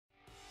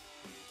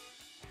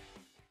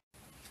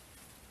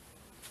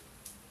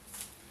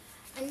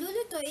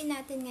lulutuin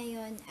natin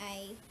ngayon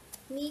ay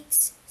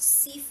mixed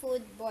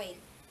seafood boil.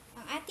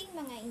 Ang ating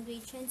mga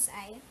ingredients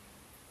ay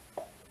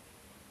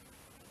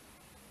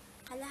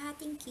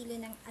kalahating kilo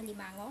ng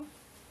alimango,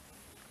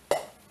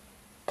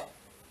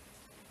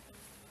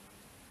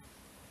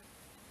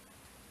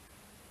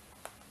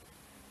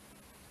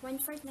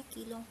 1/4 na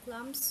kilong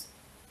clams,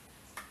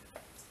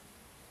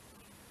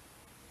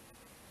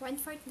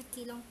 1/4 na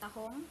kilong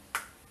tahong,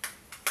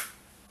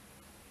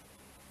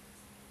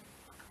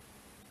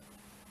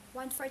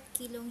 1/4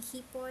 kilong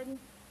hipon,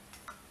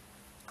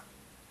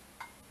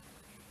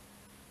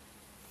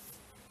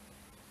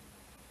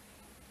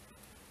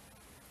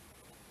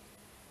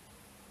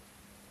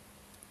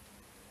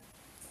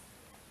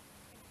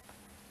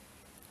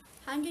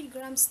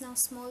 grams ng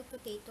small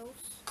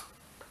potatoes,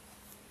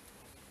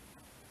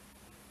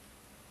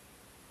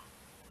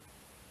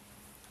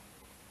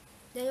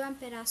 2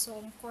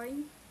 perasong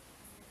corn,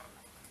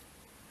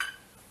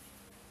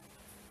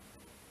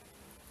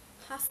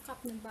 1/2 cup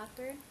ng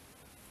butter,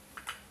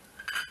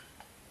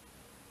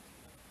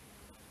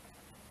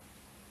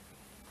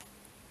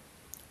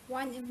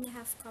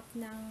 1.5 cup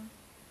ng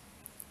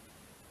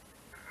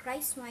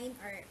rice wine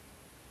or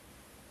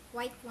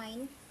white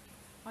wine,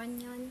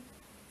 onion,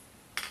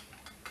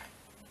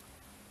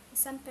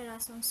 1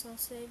 perasong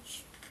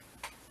sausage,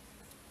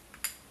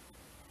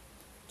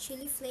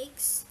 chili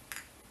flakes,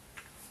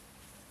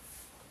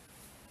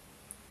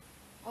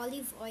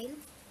 olive oil,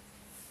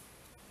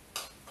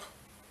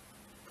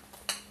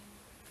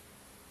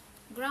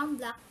 ground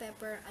black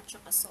pepper at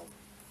saka salt.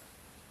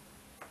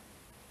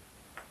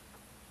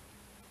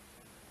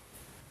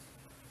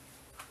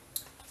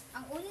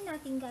 Ang una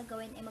natin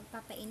gagawin ay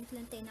magpapainit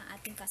lang tayo ng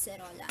ating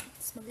kaserola.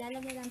 Tapos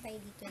maglalagay lang tayo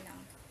dito ng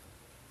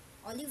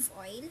olive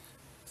oil,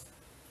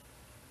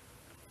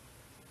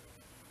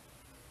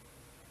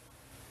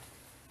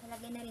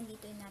 lalagay na rin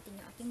dito natin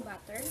yung ating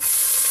butter,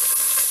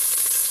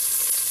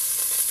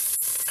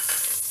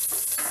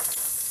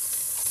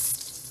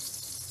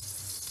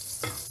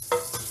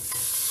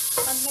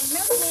 pag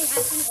nag-melt na yung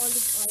ating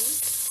olive oil,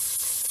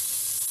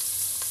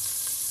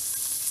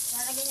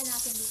 lalagay na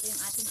natin dito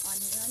yung ating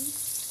onion,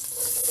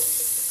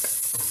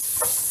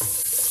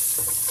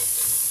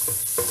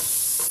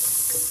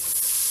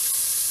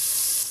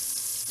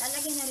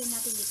 lalagay na rin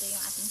natin dito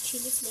yung ating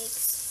chili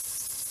flakes,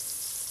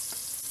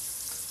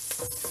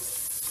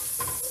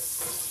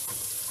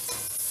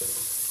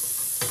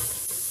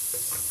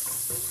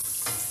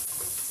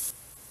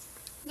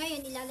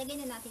 ngayon ilalagay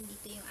na natin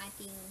dito yung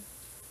ating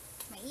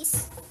mais,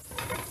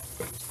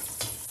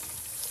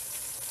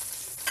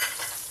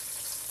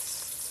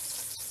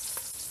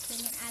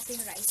 then yung ating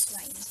rice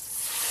wine.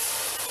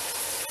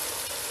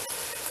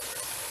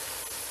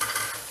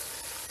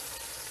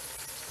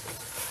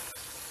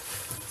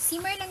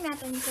 Simmer lang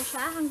natin ito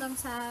siya hanggang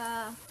sa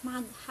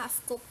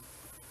mag-half cook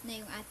na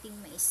yung ating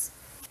mais.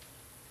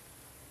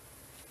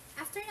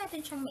 After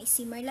natin siyang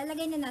mai-simmer,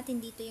 lalagay na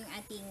natin dito yung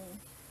ating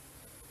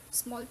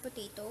small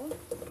potato.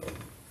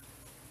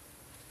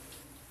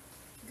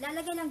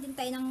 Lalagay lang din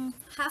tayo ng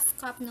 1/2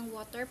 cup ng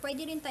water.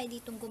 Pwede rin tayo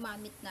ditong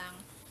gumamit ng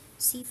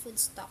seafood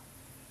stock.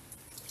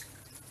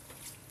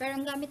 Pero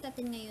ang gamit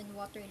natin ngayon,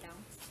 water lang.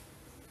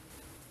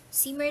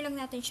 Simmer lang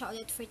natin siya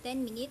ulit for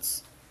 10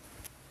 minutes.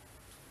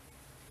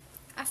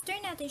 After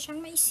natin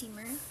siyang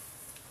mai-simmer,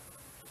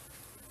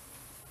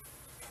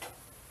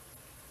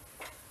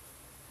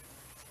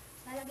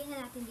 lalagay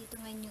na natin dito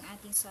ngayon yung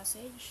ating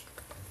sausage.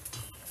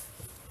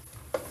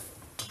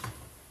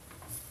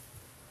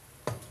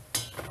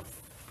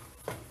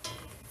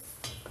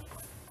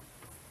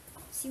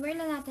 Simmer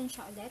lang natin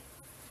siya ulit.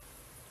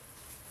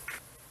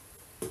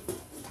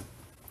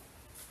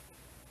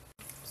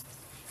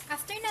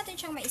 After natin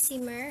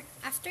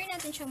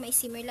siyang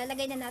mai-simmer,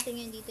 lalagay na natin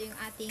ngayon dito yung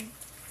ating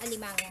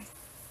alimango.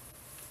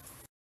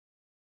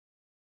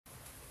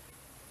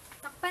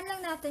 Takpan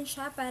lang natin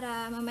siya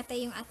para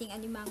mamatay yung ating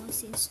alimango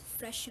since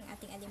fresh yung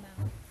ating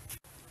alimango.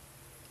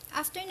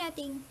 After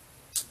natin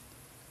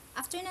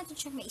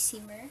siyang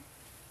mai-simmer,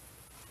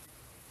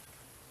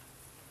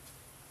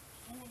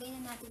 ilagay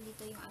na natin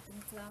dito yung ating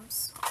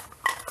clams.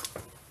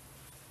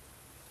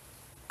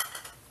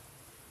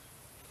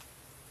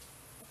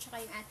 At saka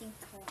yung ating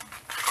tahong.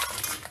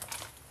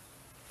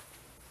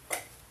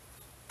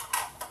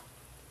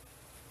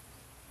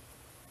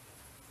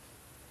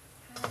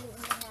 Haluin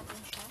lang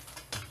natin siya.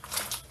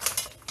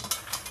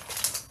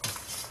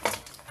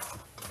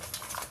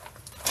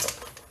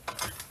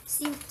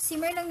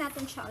 Simmer lang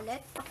natin siya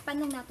ulit.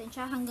 Takpan lang natin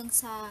siya hanggang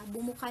sa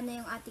bumuka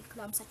na yung ating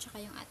clams at saka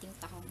yung ating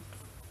tahong.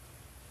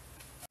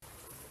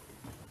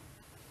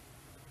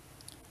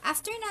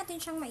 After natin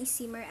siyang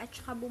mai-simmer at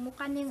saka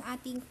bumuka na yung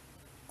ating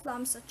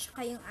clams at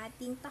saka yung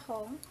ating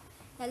tahong,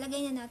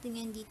 lalagay na natin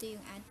ngayon dito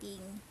yung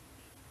ating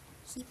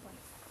hipon.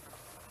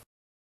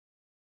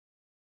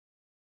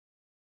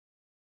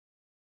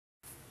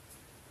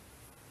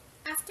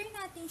 After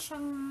natin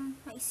siyang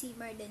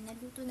mai-simmer din,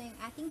 naluto na yung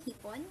ating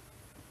hipon,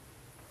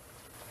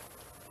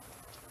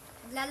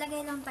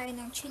 maglalagay lang tayo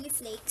ng chili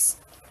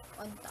flakes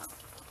on top.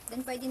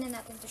 Then pwede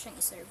na natin to siyang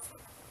iserve.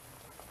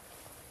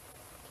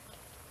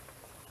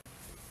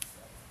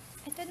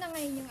 Ito na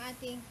ngayon yung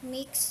ating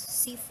mixed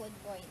seafood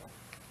boil.